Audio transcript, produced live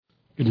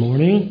Good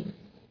morning.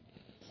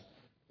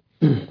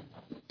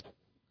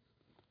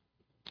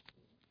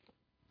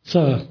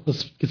 So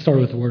let's get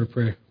started with a word of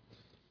prayer.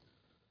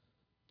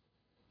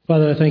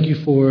 Father, I thank you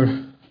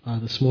for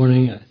this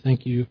morning. I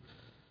thank you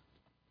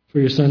for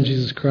your Son,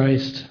 Jesus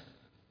Christ,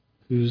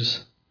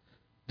 whose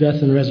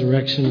death and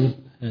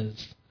resurrection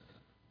has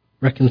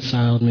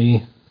reconciled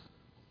me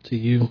to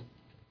you,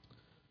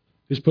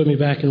 who's put me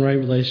back in right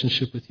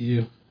relationship with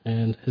you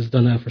and has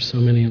done that for so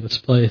many in this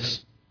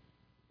place.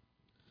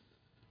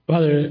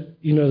 Father,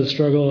 you know the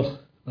struggle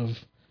of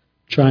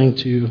trying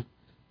to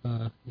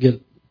get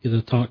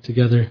a talk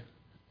together.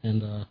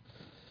 And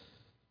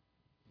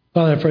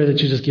Father, I pray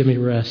that you just give me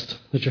rest,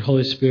 that your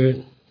Holy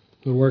Spirit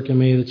would work in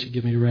me, that you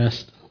give me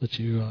rest, that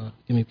you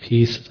give me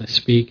peace as I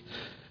speak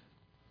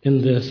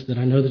in this, that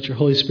I know that your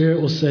Holy Spirit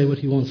will say what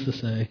he wants to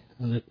say,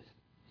 and that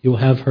he will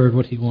have heard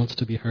what he wants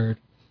to be heard,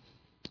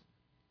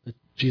 that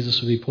Jesus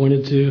will be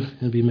pointed to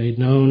and be made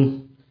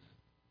known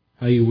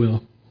how you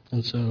will.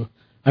 And so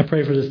I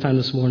pray for this time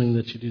this morning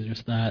that you do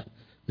just that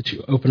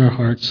you open our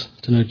hearts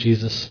to know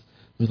Jesus.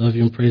 We love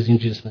you and praise you in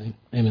Jesus' name.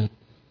 Amen.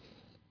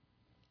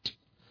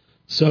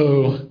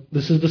 So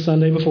this is the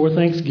Sunday before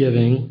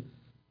Thanksgiving.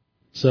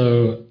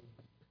 So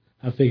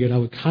I figured I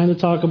would kind of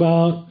talk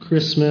about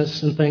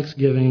Christmas and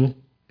Thanksgiving.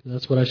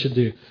 That's what I should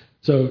do.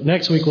 So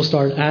next week we'll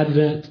start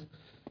Advent,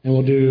 and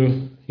we'll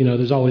do,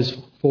 there's always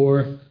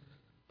 4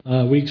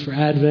 weeks for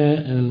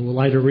Advent, and we'll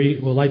light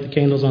the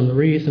candles on the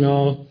wreath and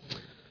all.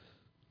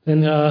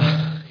 And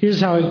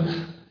here's how,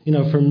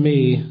 for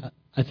me,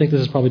 I think this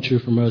is probably true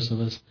for most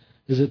of us,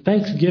 is that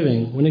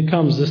Thanksgiving, when it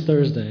comes this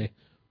Thursday,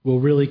 will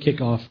really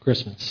kick off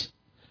Christmas.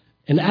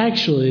 And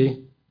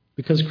actually,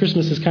 because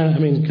Christmas is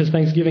because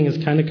Thanksgiving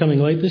is kind of coming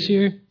late this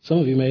year, some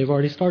of you may have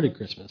already started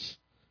Christmas,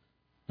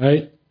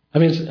 right?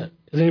 Has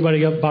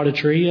anybody bought a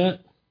tree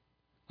yet?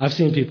 I've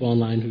seen people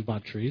online who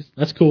bought trees.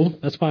 That's cool.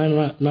 That's fine.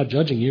 I'm not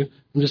judging you.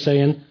 I'm just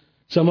saying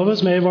some of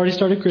us may have already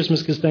started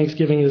Christmas because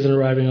Thanksgiving isn't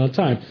arriving on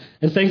time.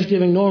 And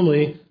Thanksgiving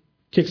normally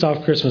kicks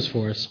off Christmas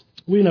for us.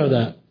 We know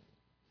that.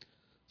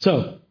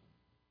 So,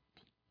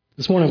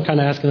 this morning I'm kind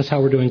of asking us how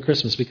we're doing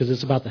Christmas because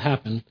it's about to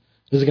happen.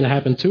 Is it going to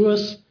happen to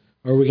us,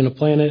 or are we going to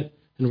plan it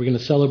and we're going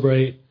to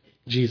celebrate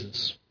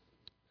Jesus?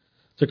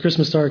 So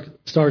Christmas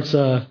starts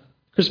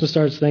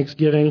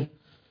Thanksgiving.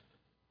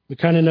 We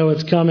kind of know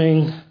it's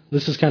coming.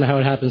 This is kind of how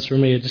it happens for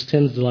me. It just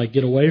tends to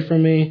get away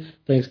from me.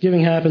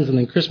 Thanksgiving happens and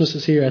then Christmas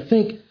is here. I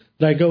think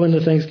that I go into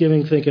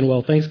Thanksgiving thinking,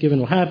 well, Thanksgiving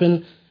will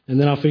happen and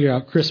then I'll figure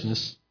out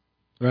Christmas,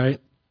 right?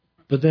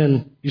 But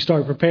then you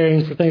start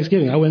preparing for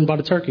Thanksgiving. I went and bought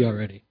a turkey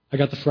already. I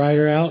got the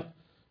fryer out.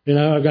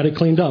 I've got it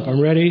cleaned up.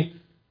 I'm ready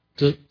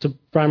to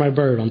fry my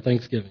bird on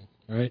Thanksgiving,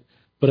 all right?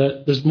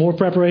 But there's more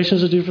preparations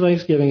to do for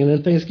Thanksgiving, and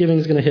then Thanksgiving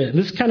is going to hit. And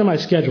this is kind of my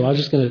schedule. I was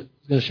just going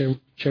to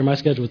share my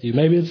schedule with you.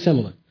 Maybe it's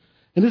similar.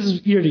 And this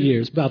is year to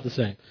year. It's about the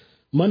same.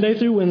 Monday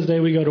through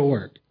Wednesday, we go to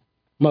work,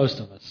 most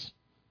of us.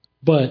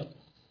 But,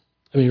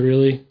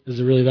 really, is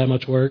it really that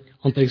much work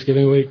on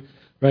Thanksgiving week?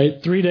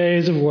 Right? 3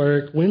 days of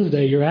work.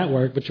 Wednesday, you're at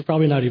work, but you're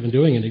probably not even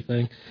doing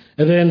anything.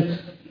 And then,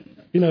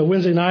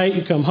 Wednesday night,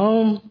 you come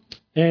home,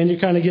 and you're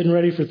kind of getting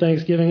ready for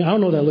Thanksgiving. I don't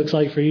know what that looks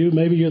like for you.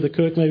 Maybe you're the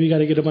cook. Maybe you got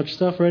to get a bunch of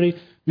stuff ready.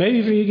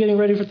 Maybe for you, getting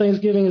ready for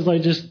Thanksgiving is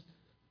just,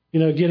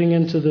 getting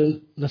into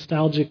the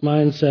nostalgic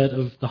mindset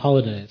of the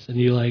holidays. And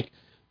you,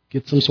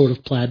 get some sort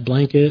of plaid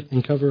blanket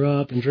and cover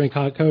up and drink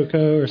hot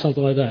cocoa or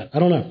something like that. I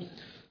don't know.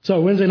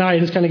 So Wednesday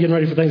night is kind of getting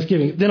ready for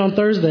Thanksgiving. Then on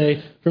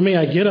Thursday, for me,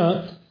 I get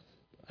up.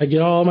 I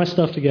get all my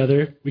stuff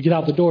together. We get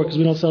out the door because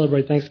we don't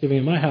celebrate Thanksgiving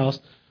at my house.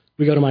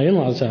 We go to my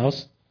in-laws'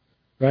 house,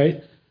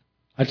 right?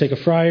 I take a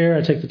fryer.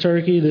 I take the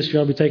turkey. This year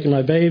I'll be taking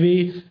my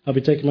baby. I'll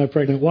be taking my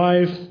pregnant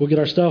wife. We'll get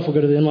our stuff. We'll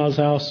go to the in-laws'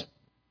 house.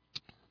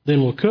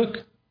 Then we'll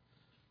cook.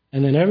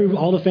 And then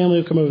all the family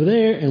will come over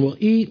there and we'll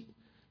eat.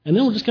 And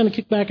then we'll just kind of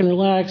kick back and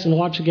relax and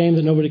watch a game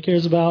that nobody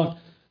cares about.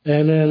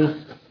 And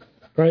then,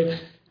 right?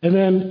 And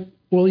then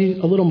we'll eat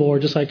a little more,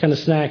 just kind of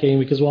snacking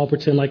because we'll all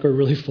pretend like we're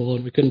really full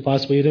and we couldn't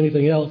possibly eat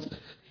anything else.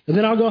 And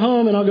then I'll go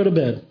home and I'll go to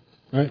bed,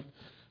 right?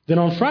 Then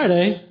on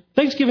Friday,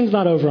 Thanksgiving's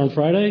not over on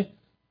Friday,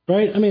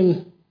 right?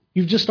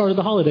 You've just started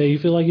the holiday. You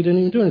feel like you didn't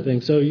even do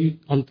anything. So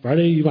on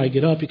Friday, you might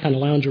get up, you kind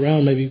of lounge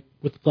around, maybe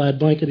with the plaid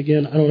blanket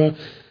again. I don't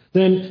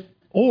know.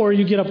 Or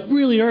you get up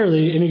really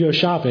early and you go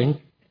shopping,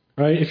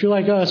 right? If you're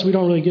like us, we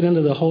don't really get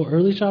into the whole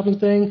early shopping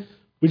thing.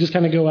 We just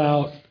kind of go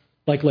out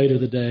later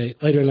in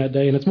that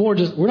day. And it's more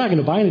just, we're not going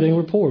to buy anything.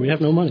 We're poor. We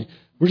have no money.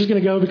 We're just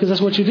going to go because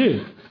that's what you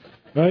do,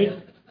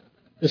 right?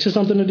 It's just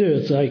something to do.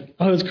 It's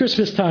it's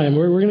Christmas time.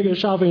 We're going to go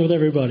shopping with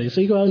everybody.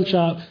 So you go out and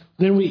shop,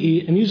 then we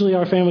eat, and usually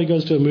our family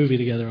goes to a movie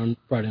together on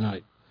Friday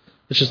night.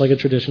 It's just like a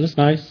tradition. It's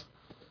nice.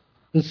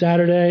 And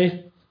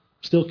Saturday,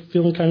 still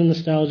feeling kind of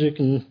nostalgic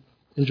and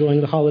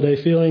enjoying the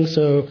holiday feeling.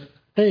 So,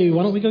 hey,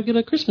 why don't we go get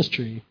a Christmas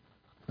tree,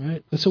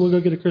 right? And so we'll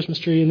go get a Christmas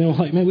tree, and then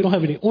we're man, we don't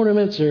have any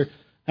ornaments, or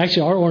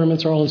actually our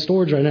ornaments are all in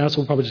storage right now, so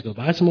we'll probably just go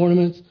buy some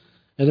ornaments.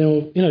 And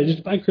then we'll,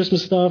 just buy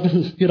Christmas stuff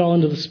and get all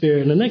into the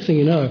spirit. And the next thing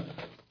you know,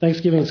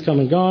 Thanksgiving's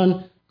come and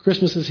gone,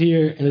 Christmas is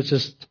here, and it's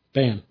just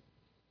bam.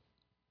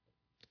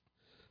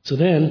 So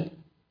then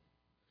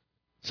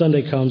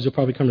Sunday comes, you'll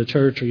probably come to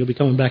church or you'll be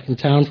coming back in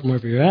town from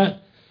wherever you're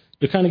at.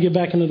 You'll kind of get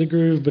back into the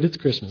groove, but it's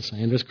Christmas,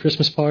 man. There's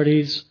Christmas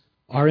parties.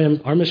 Our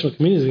missional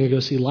community is going to go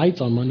see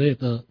Lights on Monday at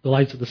the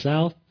Lights of the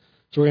South.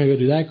 So we're going to go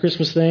do that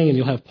Christmas thing, and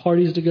you'll have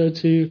parties to go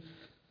to.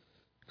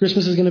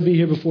 Christmas is going to be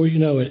here before you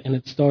know it, and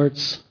it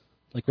starts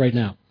like right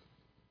now.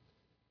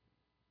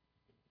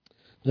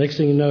 The next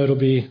thing you know, it'll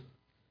be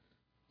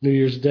New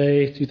Year's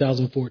Day,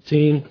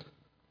 2014.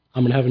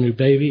 I'm going to have a new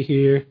baby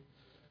here,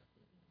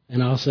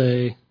 and I'll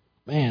say,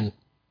 man,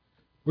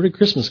 where did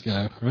Christmas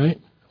go,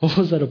 right? What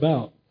was that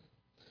about?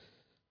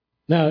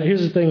 Now,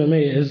 here's the thing with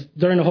me, is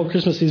during the whole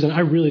Christmas season, I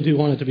really do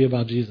want it to be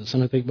about Jesus,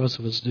 and I think most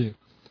of us do.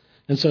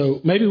 And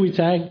so maybe we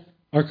tag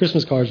our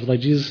Christmas cards with, like,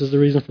 Jesus is the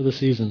reason for the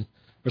season,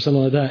 or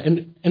something like that.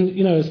 And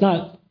you know, it's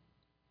not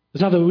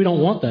that we don't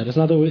want that. It's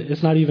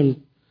not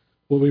even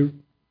what we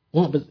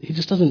want, but he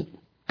just doesn't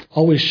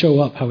always show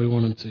up how we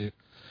want him to.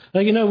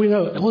 Like, we know,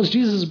 well, it's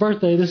Jesus'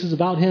 birthday. This is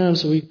about him.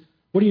 So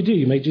what do?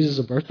 You make Jesus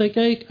a birthday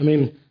cake? I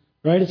mean,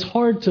 right? It's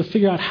hard to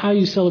figure out how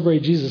you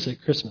celebrate Jesus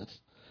at Christmas.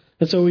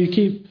 And so we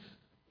keep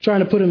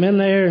trying to put him in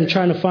there and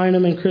trying to find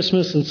him in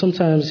Christmas, and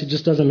sometimes he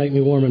just doesn't make me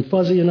warm and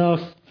fuzzy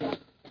enough.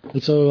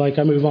 And so, like,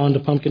 I move on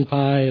to pumpkin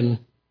pie and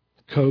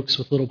Cokes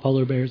with little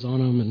polar bears on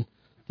them and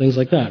things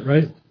like that,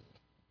 right?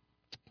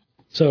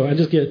 So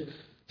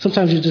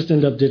sometimes you just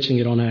end up ditching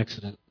it on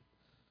accident.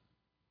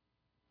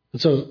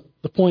 And so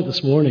the point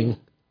this morning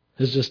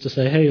is just to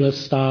say, hey, let's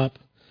stop,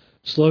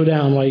 slow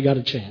down while you got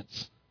a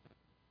chance,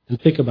 and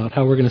think about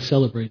how we're going to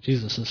celebrate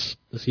Jesus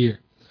this year.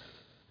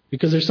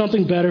 Because there's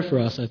something better for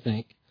us, I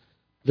think,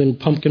 than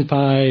pumpkin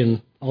pie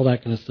and all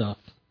that kind of stuff.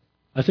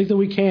 I think that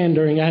we can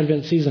during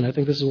Advent season. I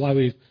think this is why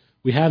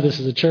we have this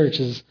as a church,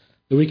 is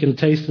that we can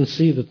taste and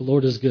see that the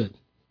Lord is good.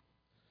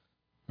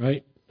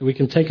 Right? That we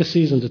can take a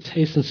season to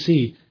taste and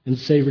see and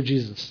savor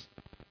Jesus.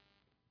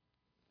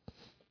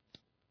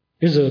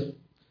 Here's a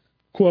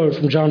quote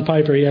from John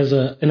Piper. He has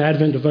an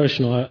Advent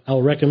devotional.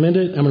 I'll recommend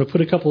it. I'm going to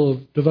put a couple of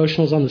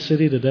devotionals on the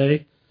city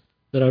today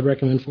that I'd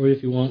recommend for you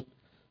if you want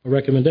a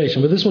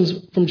recommendation. But this one's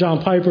from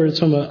John Piper. It's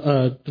from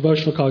a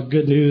devotional called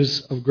Good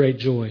News of Great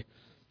Joy.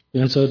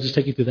 And so I'll just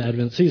take you through the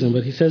Advent season.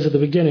 But he says at the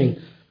beginning,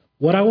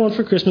 what I want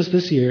for Christmas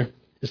this year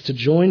is to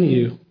join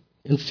you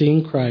in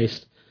seeing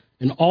Christ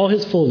in all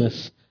his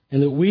fullness,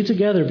 and that we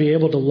together be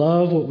able to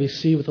love what we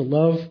see with a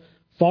love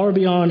far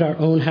beyond our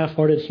own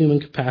half-hearted human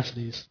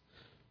capacities.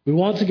 We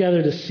want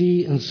together to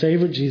see and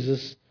savor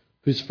Jesus,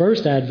 whose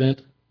first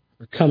advent,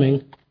 or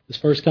coming, his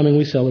first coming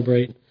we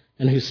celebrate,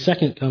 and whose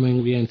second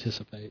coming we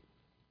anticipate.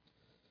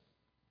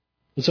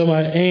 And so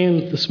my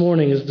aim this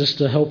morning is just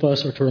to help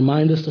us, or to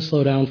remind us to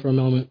slow down for a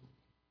moment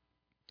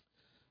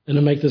and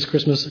to make this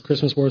Christmas a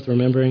Christmas worth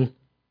remembering.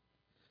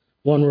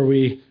 One where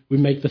we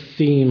make the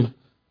theme,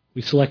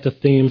 we select a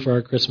theme for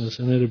our Christmas,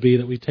 and it'll be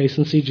that we taste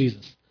and see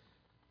Jesus,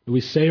 that we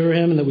savor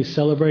him, and that we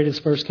celebrate his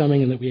first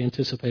coming, and that we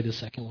anticipate his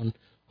second one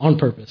on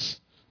purpose,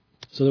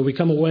 so that we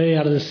come away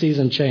out of this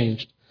season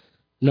changed,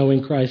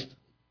 knowing Christ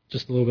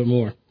just a little bit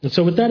more. And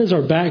so with that as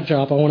our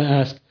backdrop, I want to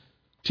ask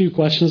two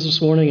questions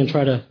this morning and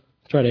try to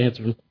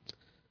answer them.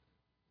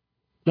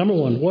 Number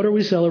one, what are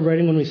we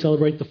celebrating when we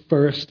celebrate the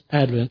first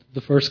advent,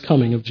 the first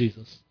coming of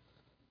Jesus?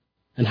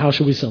 And how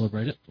should we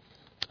celebrate it?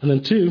 And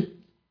then two,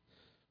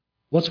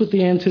 what's with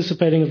the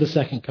anticipating of the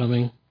second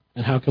coming,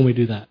 and how can we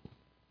do that?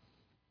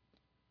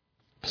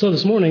 So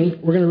this morning,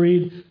 we're going to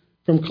read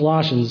from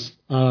Colossians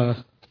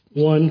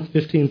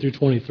 1:15 through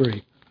 23.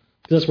 Because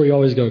that's where you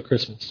always go at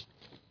Christmas.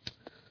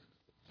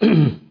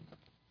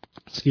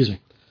 Excuse me.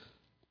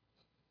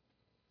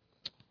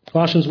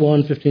 Colossians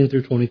 1:15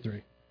 through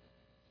 23.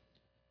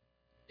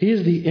 He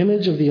is the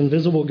image of the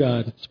invisible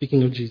God,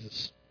 speaking of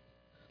Jesus,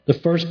 the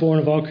firstborn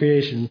of all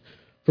creation.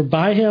 For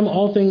by him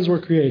all things were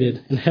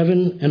created, in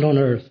heaven and on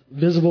earth,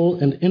 visible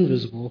and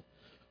invisible,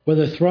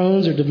 whether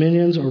thrones or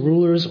dominions or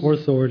rulers or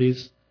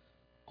authorities.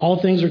 All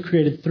things were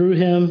created through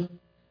him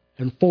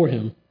and for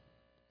him.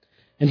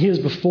 And he is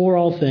before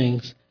all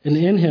things, and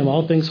in him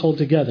all things hold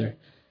together.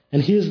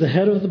 And he is the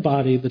head of the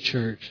body, the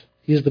church.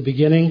 He is the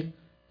beginning,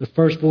 the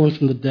firstborn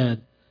from the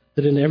dead,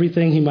 that in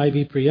everything he might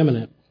be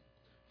preeminent.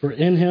 For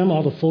in him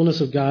all the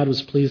fullness of God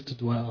was pleased to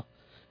dwell,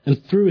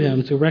 and through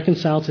him to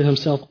reconcile to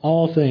himself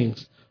all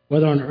things,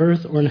 whether on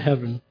earth or in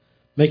heaven,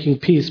 making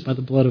peace by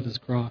the blood of his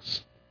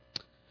cross.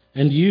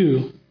 And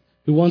you,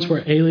 who once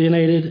were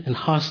alienated and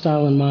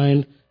hostile in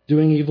mind,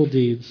 doing evil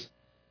deeds,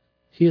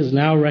 he is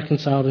now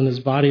reconciled in his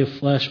body of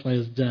flesh by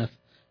his death,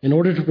 in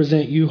order to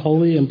present you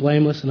holy and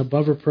blameless and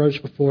above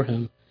reproach before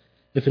him,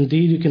 if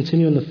indeed you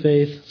continue in the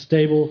faith,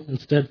 stable and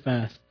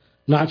steadfast,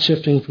 not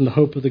shifting from the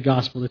hope of the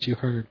gospel that you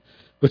heard,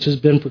 which has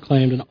been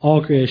proclaimed in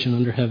all creation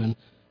under heaven,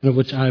 and of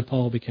which I,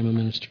 Paul, became a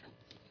minister.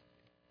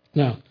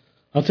 Now,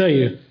 I'll tell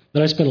you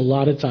that I spent a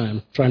lot of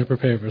time trying to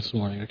prepare for this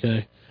morning,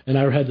 okay? And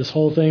I had this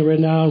whole thing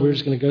written down. We're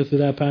just going to go through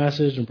that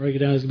passage and break it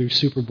down. It's going to be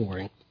super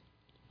boring,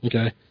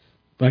 okay?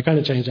 But I kind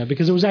of changed that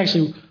because it was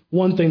actually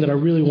one thing that I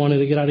really wanted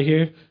to get out of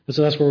here. And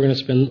so that's where we're going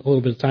to spend a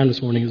little bit of time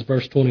this morning is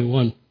verse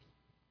 21.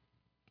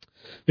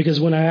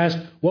 Because when I ask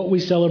what we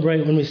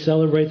celebrate when we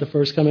celebrate the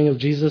first coming of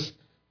Jesus,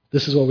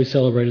 this is what we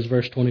celebrate as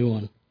verse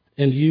 21.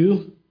 And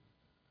you,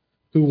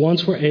 who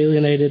once were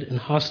alienated and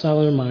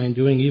hostile in mind,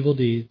 doing evil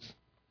deeds,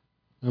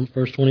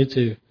 verse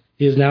 22,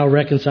 he is now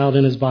reconciled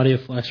in his body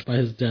of flesh by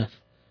his death,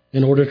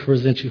 in order to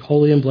present you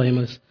holy and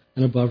blameless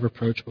and above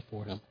reproach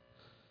before him.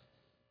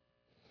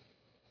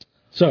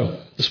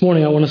 So, this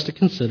morning I want us to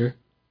consider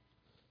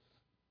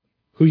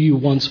who you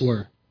once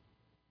were,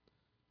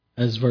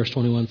 as verse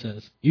 21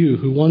 says. You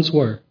who once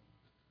were,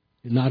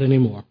 you're not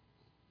anymore,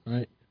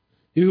 right?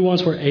 You who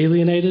once were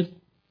alienated,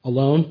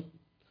 alone,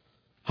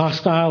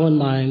 hostile in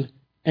mind,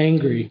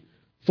 angry,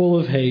 full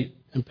of hate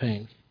and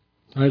pain.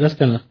 All right, that's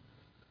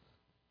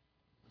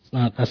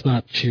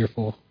not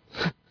cheerful.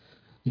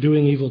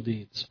 Doing evil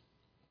deeds.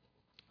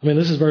 I mean,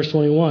 this is verse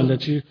 21,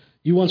 that you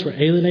once were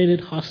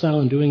alienated, hostile,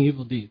 and doing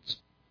evil deeds.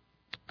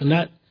 And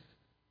that,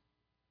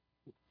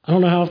 I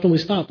don't know how often we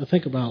stop to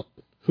think about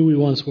who we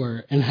once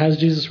were, and has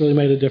Jesus really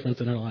made a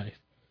difference in our life?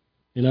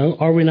 You know,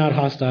 are we not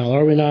hostile?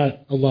 Are we not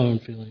alone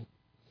feeling?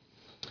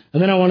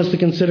 And then I want us to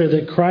consider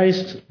that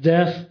Christ's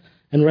death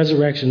and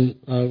resurrection,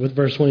 with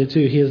verse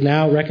 22, he is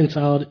now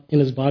reconciled in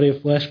his body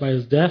of flesh by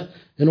his death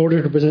in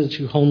order to present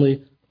you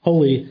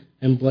holy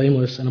and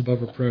blameless and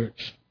above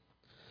reproach.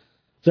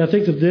 So I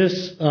think that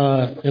this,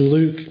 in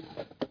Luke,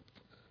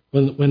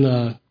 when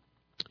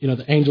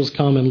the angels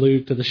come in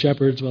Luke to the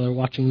shepherds while they're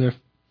watching their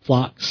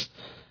flocks,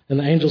 and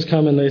the angels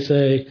come and they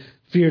say,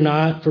 "Fear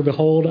not, for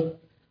behold,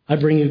 I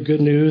bring you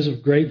good news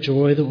of great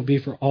joy that will be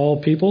for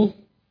all people.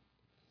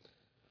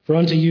 For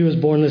unto you is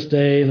born this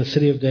day in the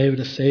city of David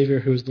a Savior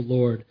who is the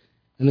Lord."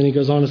 And then he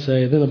goes on to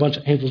say, then a bunch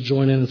of angels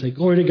join in and say,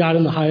 "Glory to God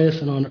in the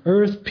highest, and on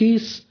earth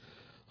peace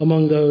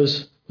among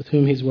those with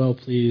whom he's well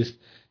pleased."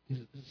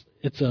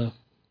 It's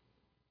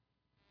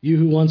you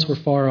who once were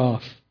far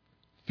off,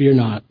 fear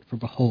not, for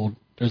behold,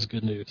 there's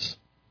good news.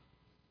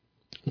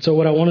 And so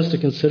what I want us to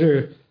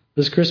consider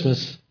this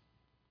Christmas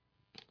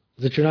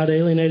is that you're not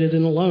alienated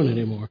and alone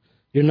anymore.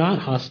 You're not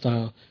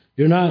hostile.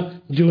 You're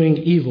not doing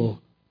evil.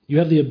 You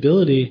have the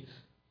ability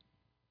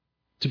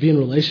to be in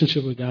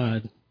relationship with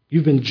God.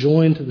 You've been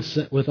joined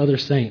with other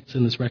saints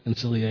in this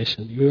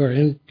reconciliation. You are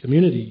in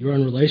community. You are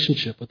in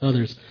relationship with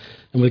others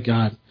and with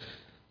God.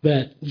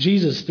 That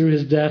Jesus, through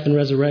his death and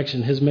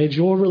resurrection, has made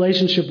your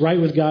relationship right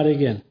with God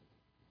again,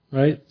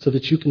 right? So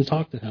that you can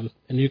talk to him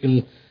and you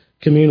can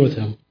commune with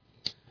him.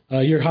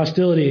 Your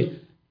hostility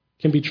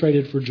can be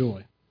traded for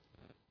joy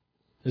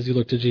as you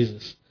look to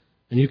Jesus.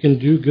 And you can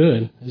do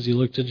good as you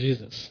look to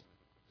Jesus.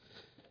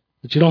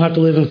 That you don't have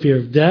to live in fear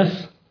of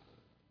death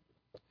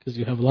because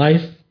you have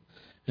life,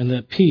 and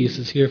that peace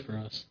is here for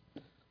us.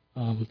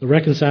 The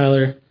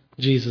reconciler,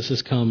 Jesus,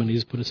 has come and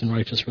he's put us in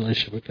righteous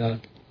relationship with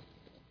God.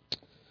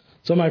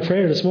 So my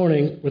prayer this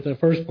morning with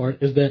that first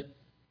part is that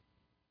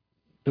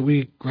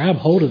we grab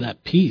hold of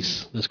that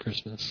peace this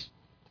Christmas.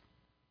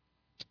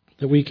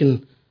 That we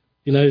can,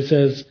 it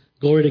says,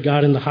 "Glory to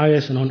God in the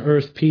highest, and on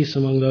earth peace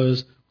among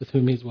those with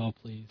whom he's well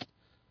pleased."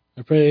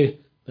 I pray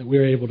that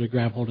we're able to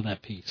grab hold of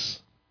that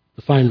peace,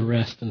 to find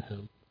rest in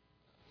him.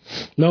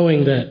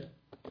 Knowing that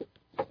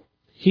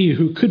he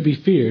who could be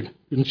feared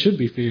and should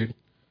be feared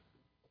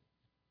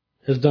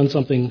has done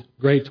something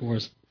great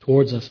towards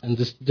us and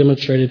just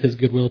demonstrated his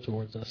goodwill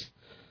towards us.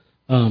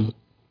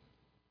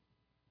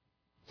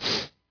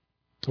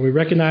 We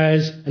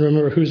recognize and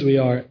remember whose we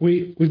are.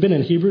 We've been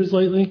in Hebrews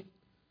lately,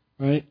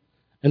 right?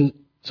 And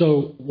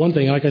so one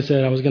thing, like I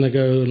said, I was going to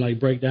go and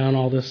break down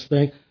all this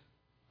thing.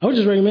 I would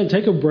just recommend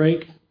take a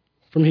break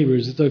from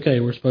Hebrews. It's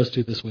okay. We're supposed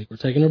to this week. We're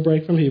taking a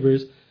break from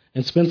Hebrews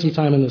and spend some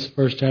time in this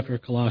first chapter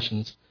of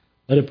Colossians.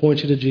 Let it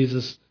point you to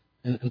Jesus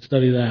and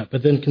study that.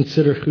 But then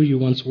consider who you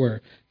once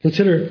were.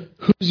 Consider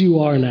whose you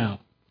are now,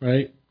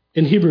 right?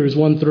 In Hebrews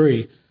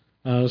 1:3,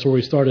 that's where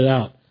we started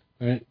out,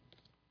 right?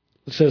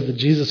 It says that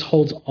Jesus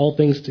holds all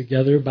things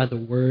together by the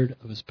word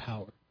of his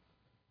power.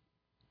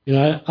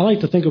 I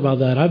like to think about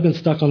that. I've been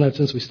stuck on that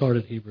since we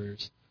started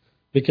Hebrews.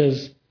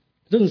 Because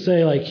it doesn't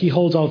say he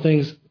holds all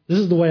things. This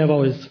is the way I've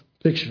always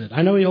pictured it.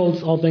 I know he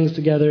holds all things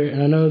together,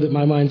 and I know that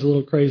my mind's a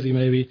little crazy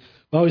maybe.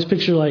 But I always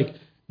picture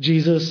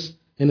Jesus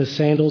in his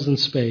sandals in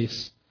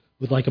space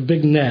with a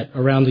big net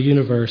around the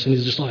universe, and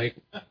he's just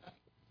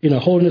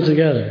holding it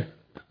together.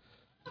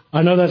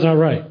 I know that's not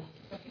right.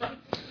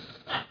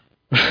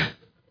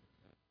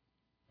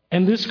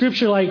 And this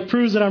scripture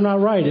proves that I'm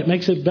not right. It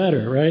makes it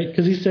better, right?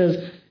 Because he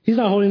says he's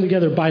not holding it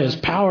together by his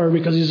power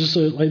because he's just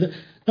that.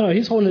 No,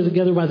 he's holding it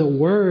together by the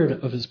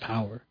word of his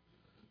power.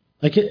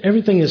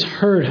 Everything has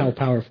heard how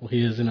powerful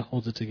he is, and it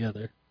holds it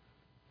together,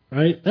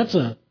 right? That's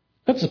a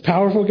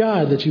powerful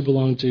God that you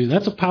belong to.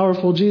 That's a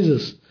powerful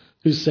Jesus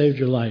who saved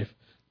your life.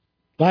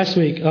 Last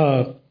week,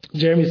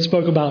 Jeremy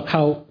spoke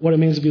about what it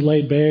means to be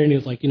laid bare, and he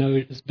was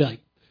it's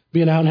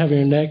being out and having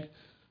your neck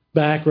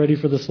back ready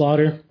for the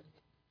slaughter.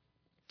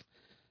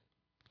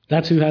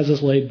 That's who has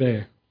us laid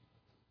bare.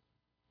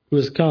 Who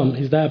has come.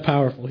 He's that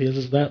powerful. He has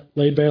us that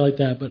laid bare like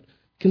that. But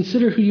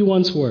consider who you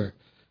once were.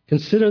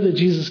 Consider that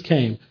Jesus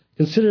came.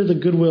 Consider the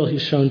goodwill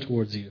he's shown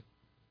towards you.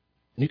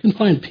 And you can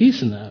find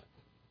peace in that,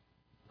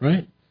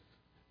 right?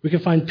 We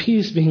can find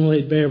peace being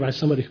laid bare by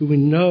somebody who we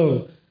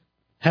know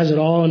has it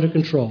all under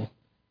control,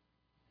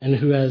 and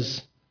who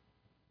has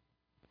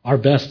our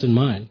best in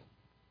mind,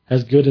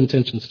 has good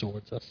intentions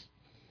towards us.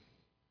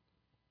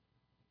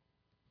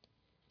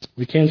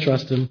 We can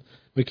trust him.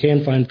 We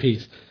can find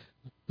peace.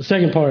 The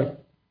second part,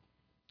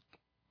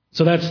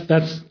 so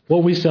that's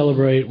what we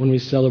celebrate when we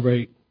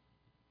celebrate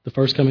the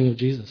first coming of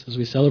Jesus, as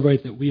we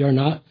celebrate that we are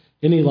not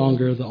any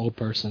longer the old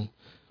person.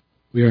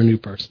 We are a new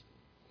person.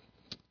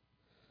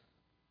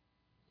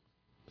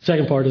 The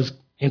second part is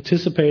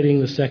anticipating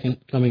the second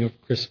coming of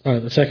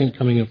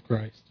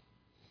Christ.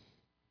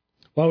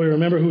 While we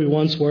remember who we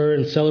once were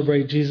and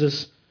celebrate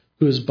Jesus,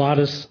 who has brought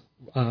us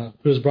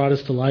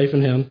to life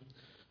in him,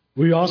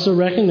 we also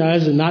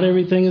recognize that not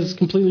everything is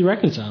completely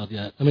reconciled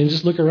yet. I mean,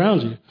 just look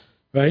around you,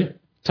 right?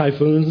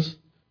 Typhoons,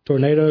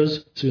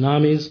 tornadoes,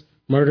 tsunamis,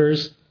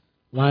 murders,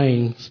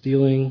 lying,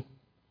 stealing,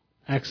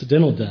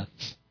 accidental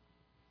deaths,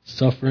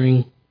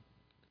 suffering,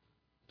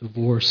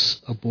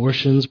 divorce,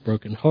 abortions,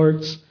 broken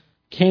hearts,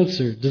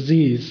 cancer,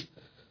 disease,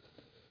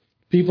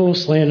 people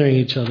slandering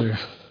each other,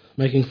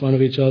 making fun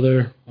of each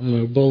other,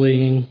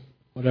 bullying,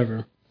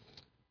 whatever.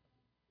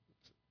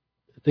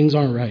 Things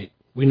aren't right.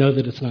 We know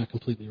that it's not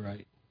completely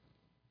right.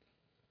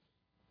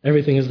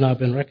 Everything has not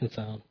been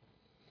reconciled.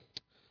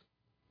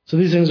 So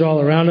these things are all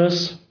around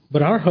us,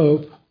 but our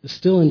hope is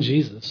still in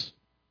Jesus,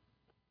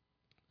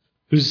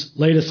 who's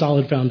laid a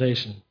solid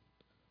foundation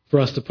for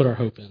us to put our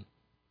hope in.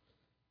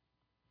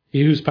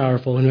 He who's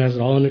powerful and who has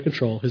it all under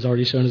control has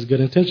already shown his good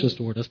intentions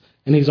toward us,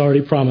 and he's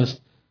already promised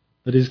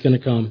that he's going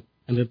to come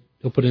and that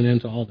he'll put an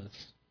end to all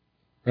this.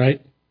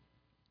 Right?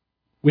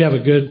 We have a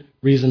good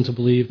reason to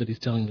believe that he's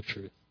telling the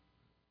truth.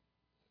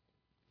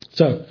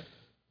 So,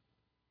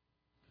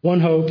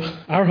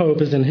 our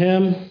hope is in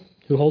him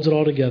who holds it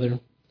all together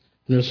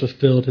and has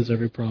fulfilled his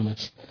every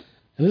promise.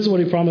 And this is what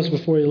he promised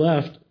before he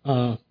left.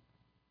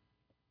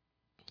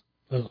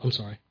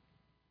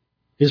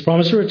 His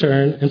promise to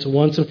return and to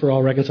once and for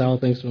all reconcile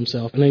things to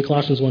himself. And in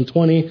Colossians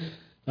 1:20,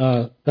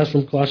 that's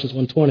from Colossians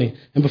 1:20.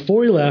 And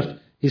before he left,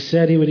 he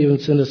said he would even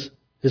send us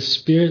his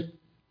Spirit,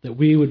 that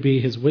we would be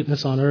his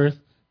witness on earth,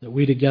 that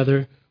we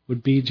together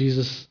would be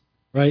Jesus,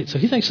 right? So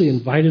he's actually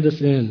invited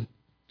us in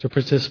to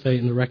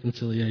participate in the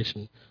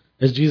reconciliation.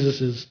 As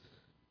Jesus is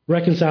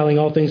reconciling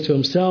all things to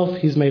himself,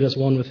 he's made us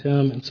one with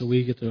him, and so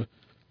we get to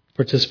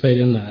participate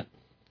in that.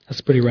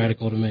 That's pretty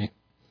radical to me.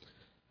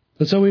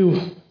 And so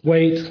we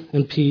wait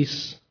in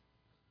peace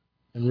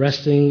and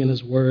resting in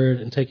his word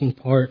and taking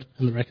part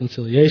in the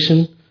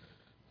reconciliation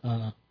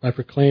by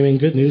proclaiming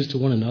good news to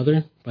one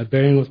another, by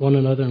bearing with one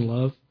another in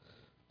love,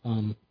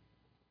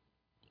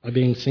 by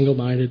being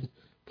single-minded,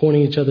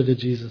 pointing each other to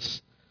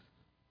Jesus.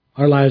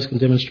 Our lives can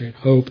demonstrate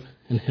hope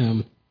in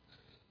him.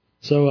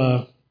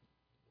 So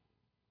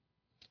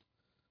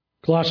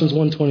Colossians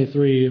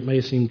 1:23, it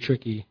may seem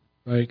tricky,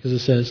 right? Because it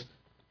says,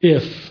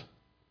 if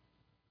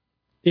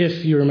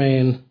you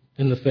remain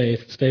in the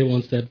faith, stable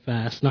and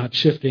steadfast, not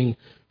shifting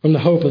from the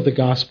hope of the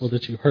gospel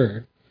that you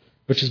heard,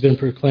 which has been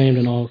proclaimed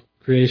in all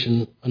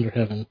creation under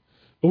heaven.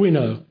 But we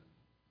know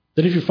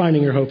that if you're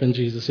finding your hope in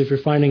Jesus, if you're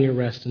finding your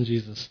rest in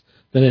Jesus,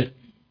 then it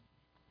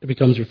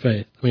becomes your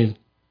faith. I mean,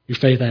 your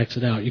faith acts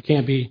it out. You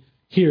can't be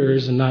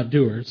hearers and not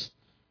doers,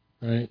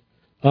 right?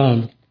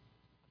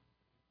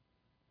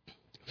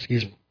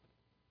 Excuse me.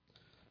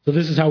 So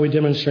this is how we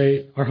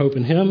demonstrate our hope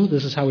in him.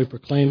 This is how we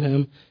proclaim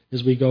him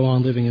as we go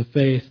on living in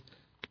faith,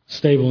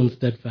 stable and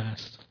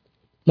steadfast.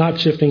 Not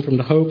shifting from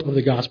the hope of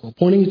the gospel,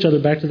 pointing each other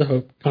back to the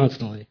hope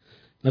constantly.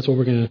 That's what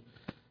we're going to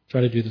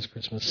try to do this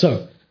Christmas.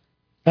 So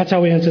that's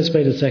how we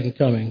anticipate his second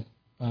coming.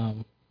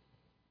 The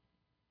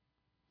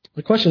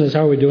question is,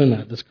 how are we doing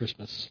that this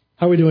Christmas?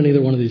 How are we doing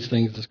either one of these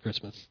things this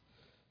Christmas?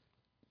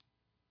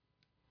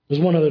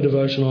 There's one other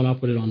devotional, and I'll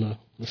put it on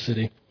the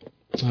city.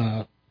 It's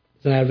an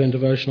Advent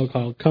devotional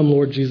called Come,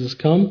 Lord Jesus,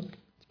 Come.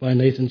 It's by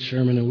Nathan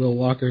Sherman and Will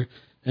Walker.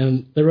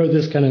 And they wrote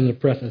this kind of in the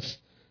preface.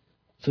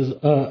 It says,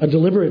 a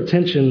deliberate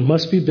tension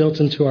must be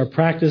built into our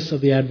practice of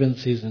the Advent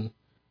season.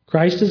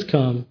 Christ has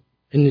come,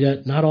 and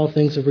yet not all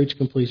things have reached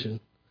completion.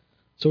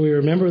 So we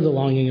remember the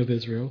longing of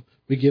Israel.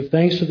 We give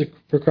thanks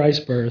for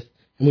Christ's birth,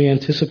 and we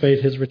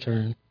anticipate his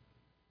return.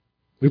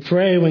 We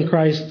pray when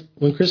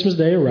Christmas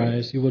Day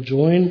arrives, you will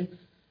join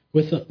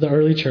with the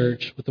early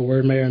church with the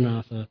word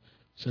Maranatha. It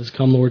says,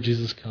 Come, Lord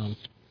Jesus, come.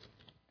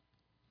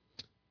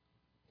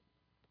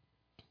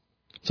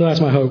 So that's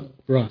my hope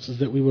for us, is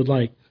that we would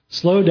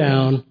slow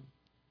down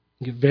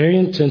and get very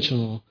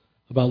intentional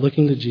about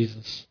looking to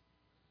Jesus.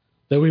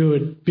 That we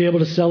would be able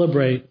to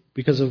celebrate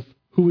because of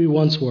who we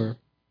once were.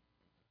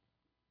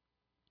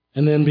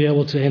 And then be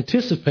able to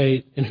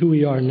anticipate in who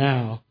we are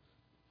now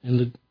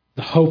and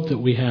the hope that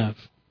we have,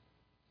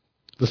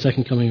 the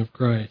second coming of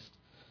Christ.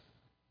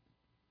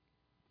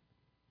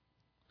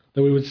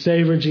 That we would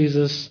savor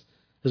Jesus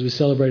as we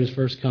celebrate his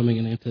first coming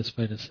and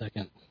anticipate his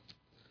second.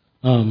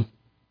 I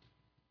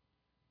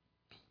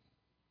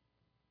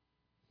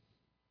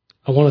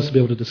want us to be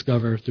able to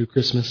discover through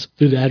Christmas,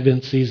 through the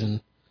Advent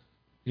season,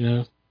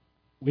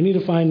 we need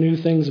to find new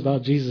things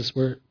about Jesus.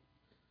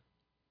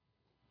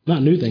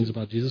 Not new things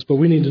about Jesus, but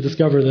we need to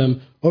discover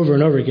them over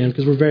and over again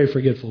because we're very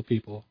forgetful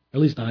people.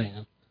 At least I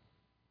am.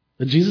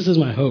 That Jesus is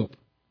my hope.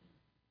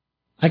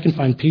 I can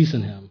find peace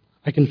in him.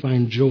 I can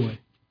find joy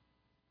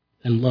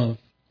and love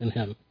in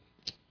him.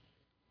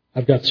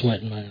 I've got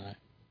sweat in my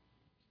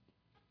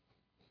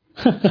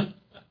eye.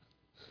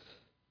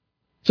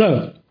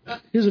 So,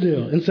 here's the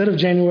deal. Instead of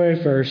January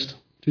 1st,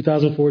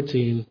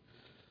 2014,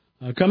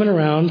 coming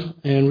around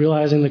and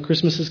realizing that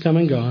Christmas is come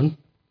and gone,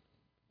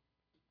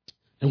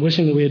 and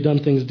wishing that we had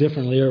done things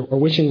differently, or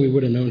wishing we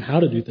would have known how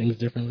to do things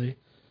differently,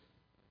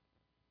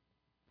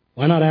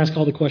 why not ask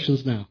all the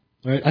questions now?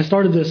 All right? I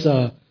started this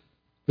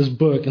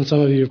book, and some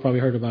of you have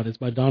probably heard about it. It's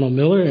by Donald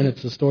Miller, and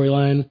it's a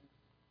storyline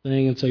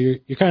thing. And so you're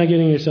kind of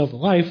getting yourself a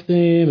life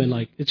theme, and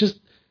like it's just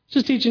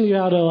teaching you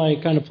how to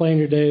like kind of plan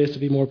your days to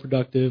be more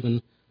productive.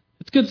 And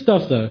it's good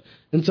stuff though.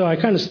 And so I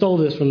kind of stole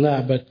this from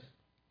that, but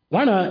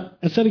why not,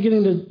 instead of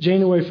getting to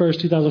January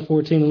 1st,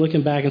 2014 and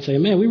looking back and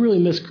saying, man, we really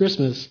missed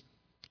Christmas,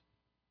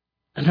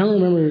 and I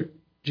don't remember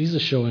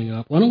Jesus showing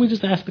up, why don't we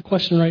just ask the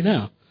question right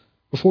now,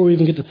 before we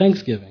even get to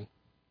Thanksgiving?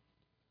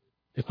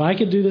 If I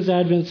could do this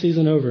Advent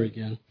season over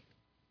again,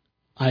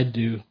 I'd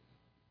do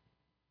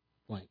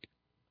blank.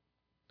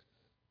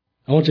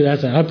 I want you to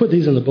ask that. I put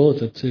these in the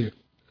bulletin too.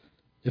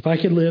 If I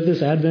could live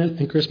this Advent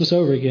and Christmas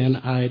over again,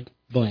 I'd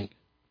blank.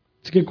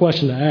 It's a good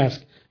question to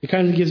ask. It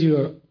kind of gives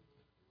you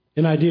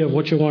an idea of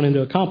what you're wanting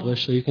to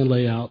accomplish so you can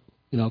lay out,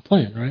 a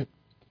plan, right?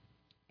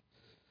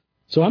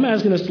 So I'm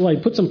asking us to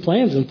like put some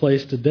plans in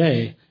place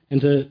today and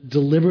to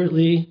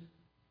deliberately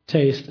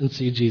taste and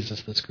see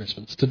Jesus this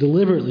Christmas, to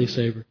deliberately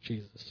savor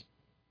Jesus.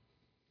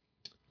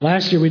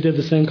 Last year we did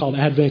this thing called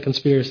Advent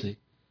Conspiracy.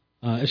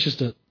 It's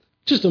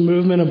just a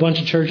movement a bunch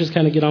of churches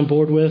kind of get on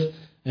board with,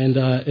 and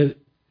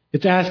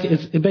it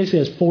basically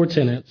has 4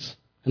 tenets,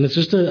 and it's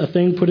just a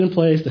thing put in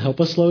place to help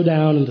us slow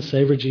down and to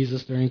savor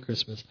Jesus during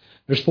Christmas.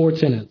 There's 4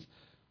 tenets.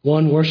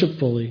 1, worship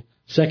fully.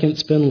 2,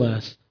 spend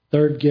less.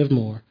 3, give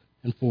more.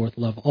 And 4,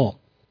 love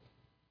all.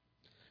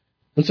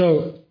 And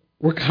so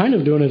we're kind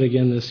of doing it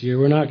again this year.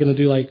 We're not going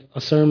to do like a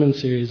sermon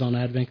series on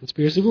Advent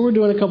Conspiracy, but we're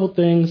doing a couple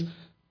things.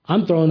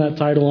 I'm throwing that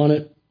title on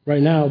it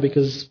right now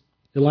because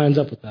it lines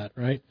up with that,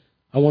 right?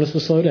 I want us to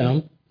slow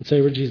down and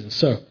savor Jesus.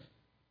 So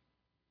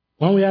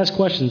why don't we ask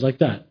questions like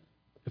that?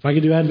 If I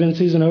could do Advent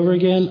season over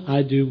again,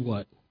 I'd do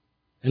what?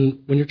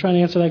 And when you're trying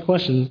to answer that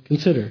question,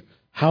 consider,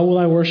 how will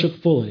I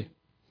worship fully?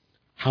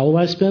 How will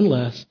I spend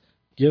less,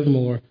 give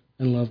more,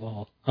 and love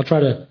all? I'll try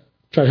to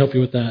help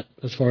you with that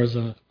as far as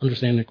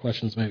understanding the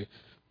questions maybe.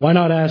 Why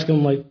not ask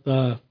them like,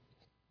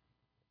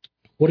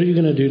 what are you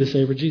going to do to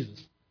savor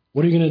Jesus?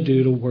 What are you going to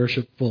do to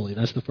worship fully?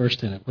 That's the first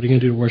tenet. What are you going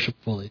to do to worship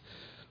fully?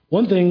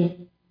 One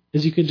thing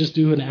is you could just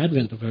do an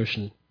Advent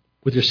devotion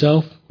with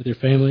yourself, with your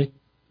family.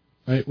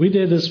 Right? We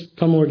did this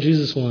Come Lord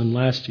Jesus one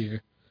last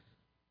year,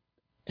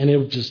 and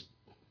it just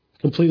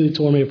completely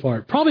tore me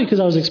apart. Probably because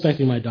I was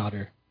expecting my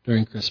daughter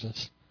during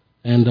Christmas.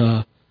 And,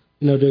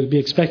 to be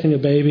expecting a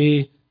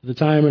baby at the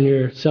time when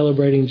you're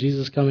celebrating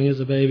Jesus coming as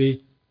a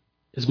baby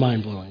is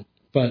mind-blowing.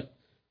 But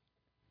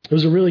it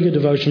was a really good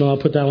devotional. I'll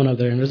put that one up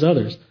there, and there's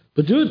others.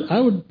 But I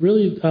would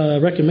really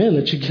recommend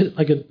that you get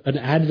like an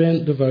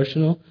Advent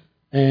devotional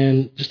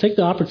and just take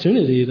the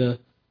opportunity to,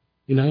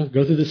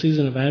 go through the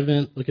season of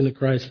Advent, look into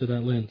Christ through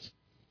that lens.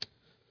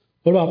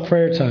 What about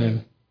prayer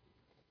time?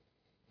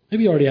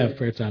 Maybe you already have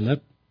prayer time.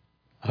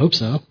 I hope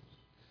so.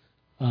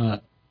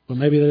 But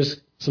maybe there's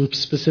some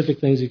specific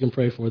things you can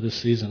pray for this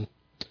season.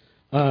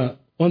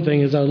 One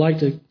thing is I'd like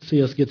to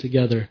see us get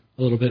together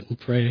a little bit and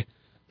pray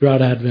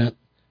throughout Advent.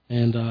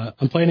 And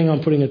I'm planning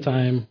on putting a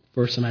time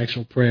for some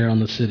actual prayer on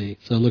the city.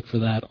 So look for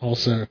that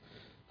also.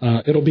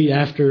 It'll be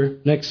after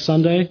next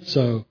Sunday,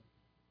 so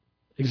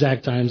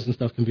exact times and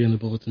stuff can be in the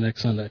bulletin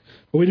next Sunday.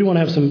 But we do want to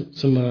have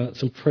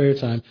some prayer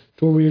time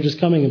to where we are just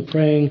coming and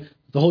praying.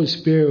 The Holy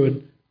Spirit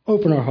would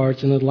open our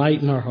hearts and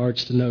enlighten our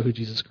hearts to know who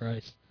Jesus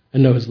Christ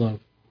and know his love.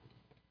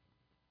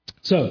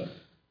 So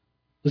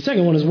the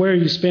second one is, where are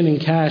you spending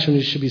cash when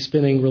you should be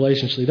spending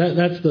relationally?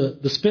 That's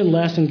the spend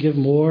less and give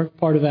more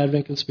part of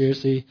Advent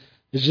Conspiracy,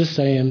 is just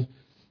saying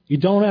you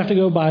don't have to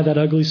go buy that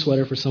ugly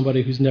sweater for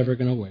somebody who's never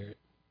going to wear it.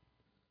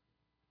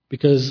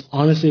 Because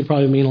honestly, it'd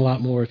probably mean a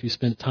lot more if you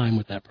spent time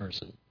with that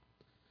person.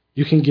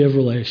 You can give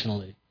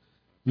relationally.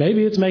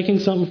 Maybe it's making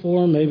something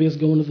for them. Maybe it's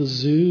going to the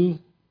zoo.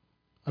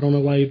 I don't know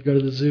why you'd go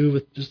to the zoo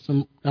with just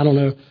I don't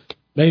know.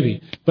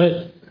 Maybe.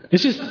 But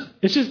it's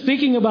just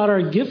thinking about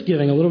our gift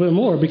giving a little bit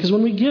more. Because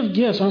when we give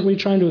gifts, aren't we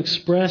trying to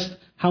express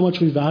how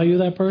much we value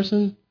that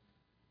person?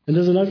 And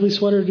does an ugly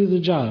sweater do the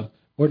job?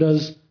 Or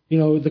does,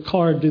 the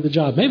card do the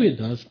job? Maybe it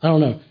does. I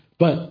don't know.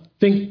 But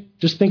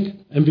just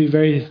think and be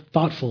very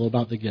thoughtful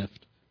about the gift.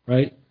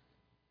 Right?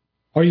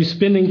 Are you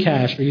spending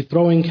cash? Are you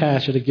throwing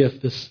cash at a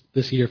gift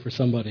this year for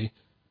somebody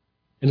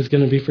and it's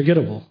going to be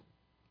forgettable?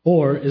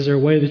 Or is there a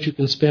way that you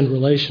can spend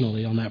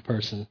relationally on that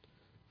person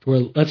to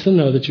where it lets them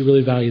know that you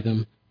really value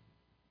them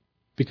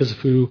because of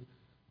who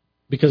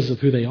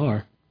they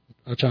are,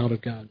 a child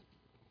of God?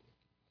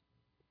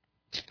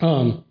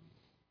 And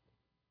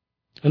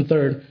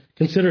third,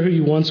 consider who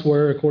you once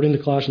were according to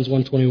Colossians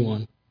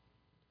 1:21.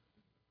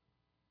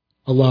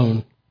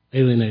 alone,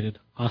 alienated,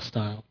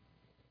 hostile,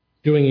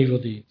 doing evil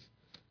deeds.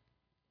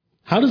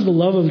 How does the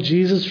love of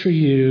Jesus for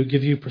you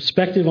give you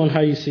perspective on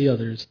how you see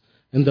others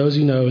and those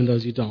you know and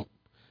those you don't?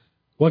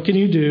 What can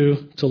you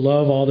do to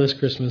love all this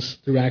Christmas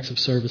through acts of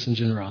service and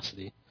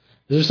generosity?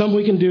 Is there something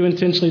we can do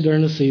intentionally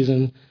during the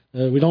season?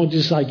 We don't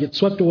just get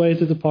swept away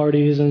through the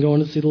parties and going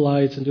to see the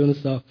lights and doing the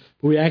stuff,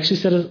 but we actually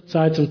set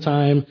aside some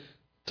time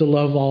to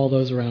love all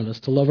those around us,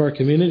 to love our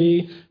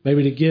community,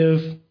 maybe to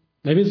give.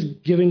 Maybe it's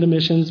giving to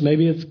missions.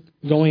 Maybe it's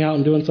going out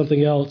and doing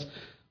something else.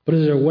 But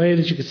is there a way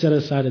that you could set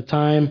aside a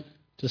time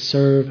to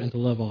serve and to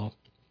love all?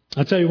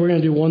 I'll tell you, we're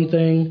going to do one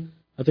thing.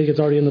 I think it's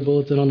already in the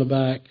bulletin on the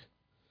back.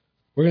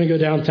 We're going to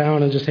go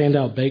downtown and just hand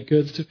out baked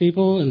goods to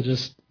people and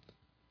just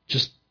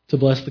to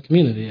bless the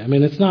community. I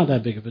mean, it's not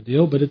that big of a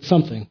deal, but it's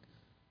something,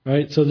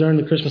 right? So during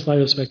the Christmas Light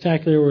Up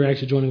Spectacular, we're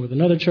actually joining with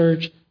another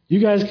church. You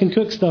guys can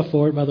cook stuff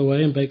for it, by the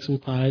way, and bake some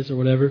pies or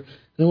whatever. And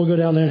then we'll go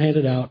down there and hand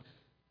it out.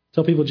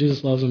 Tell people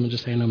Jesus loves them and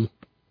just hand them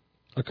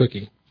a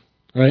cookie,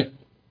 right?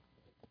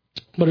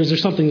 But is there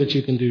something that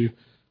you can do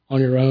on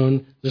your own?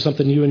 Is there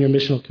something you and your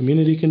missional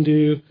community can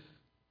do?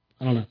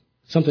 I don't know.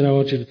 Something I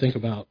want you to think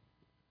about.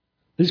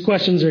 These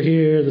questions are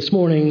here this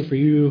morning for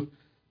you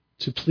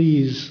to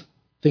please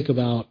think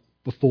about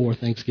before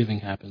Thanksgiving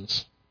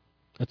happens.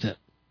 That's it.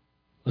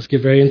 Let's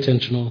get very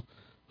intentional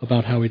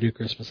about how we do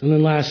Christmas. And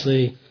then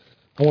lastly,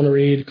 I want to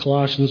read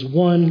Colossians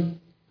 1,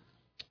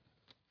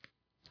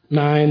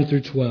 9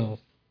 through 12.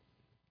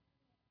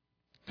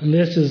 And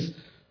this is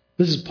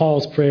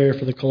Paul's prayer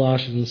for the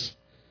Colossians.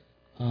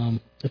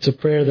 It's a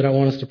prayer that I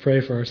want us to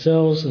pray for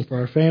ourselves and for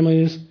our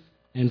families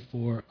and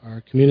for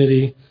our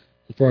community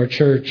and for our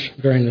church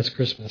during this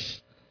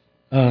Christmas.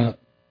 It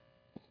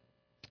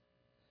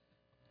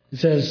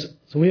says,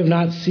 "So we have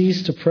not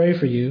ceased to pray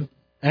for you,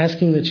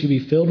 asking that you be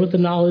filled with the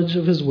knowledge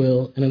of his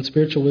will and in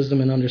spiritual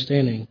wisdom and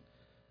understanding,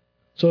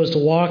 so as to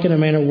walk in a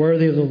manner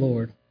worthy of the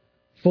Lord,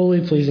 fully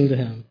pleasing to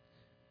him,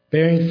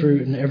 bearing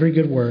fruit in every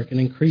good work and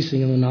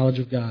increasing in the knowledge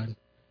of God.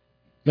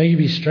 May you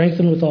be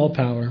strengthened with all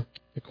power,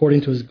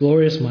 according to his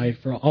glorious might,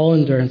 for all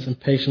endurance and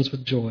patience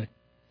with joy,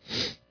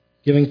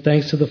 giving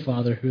thanks to the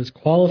Father who has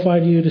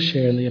qualified you to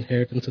share in the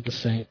inheritance of the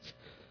saints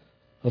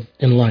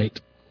in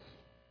light."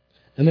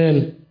 And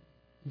then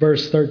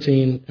verse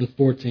 13 and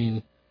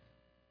 14,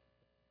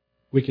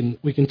 we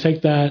can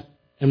take that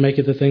and make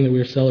it the thing that we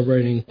are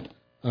celebrating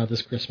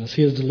this Christmas.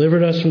 "He has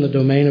delivered us from the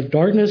domain of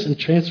darkness and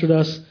transferred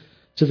us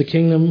to the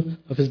kingdom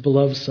of his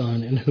beloved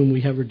Son, in whom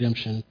we have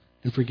redemption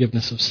and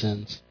forgiveness of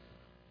sins."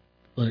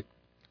 Look,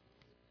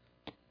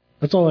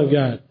 that's all I've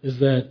got, is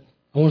that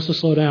I want us to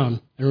slow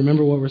down and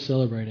remember what we're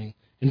celebrating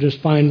and just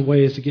find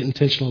ways to get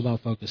intentional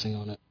about focusing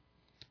on it.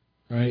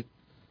 All right?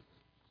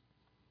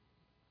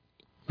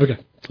 Okay,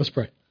 let's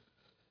pray.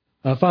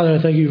 Father, I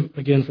thank you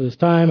again for this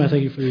time. I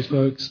thank you for these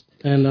folks.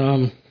 And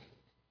I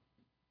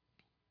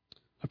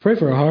pray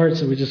for our hearts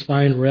that we just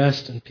find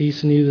rest and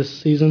peace in you this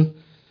season,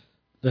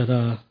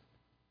 that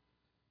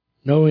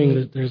knowing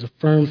that there's a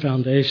firm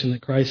foundation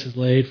that Christ has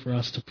laid for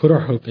us to put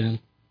our hope in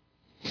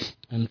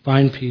and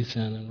find peace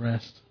in and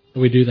rest, that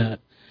we do that.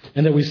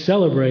 And that we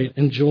celebrate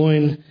and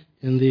join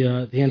in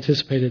the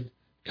anticipated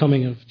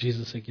coming of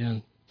Jesus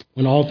again,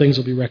 when all things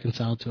will be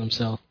reconciled to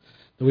himself.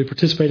 That we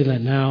participate in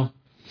that now,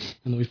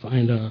 and that we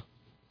find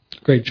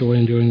great joy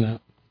in doing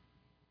that.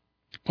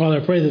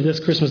 Father, I pray that this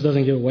Christmas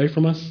doesn't get away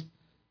from us,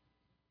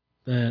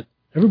 that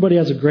everybody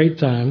has a great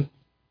time,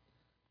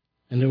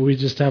 and that we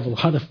just have a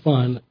lot of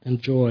fun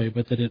and joy,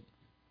 but that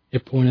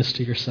it point us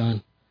to your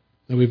Son,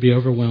 that we be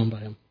overwhelmed by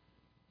him.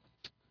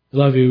 We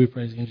love you. We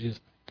praise you in Jesus'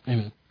 name.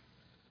 Amen.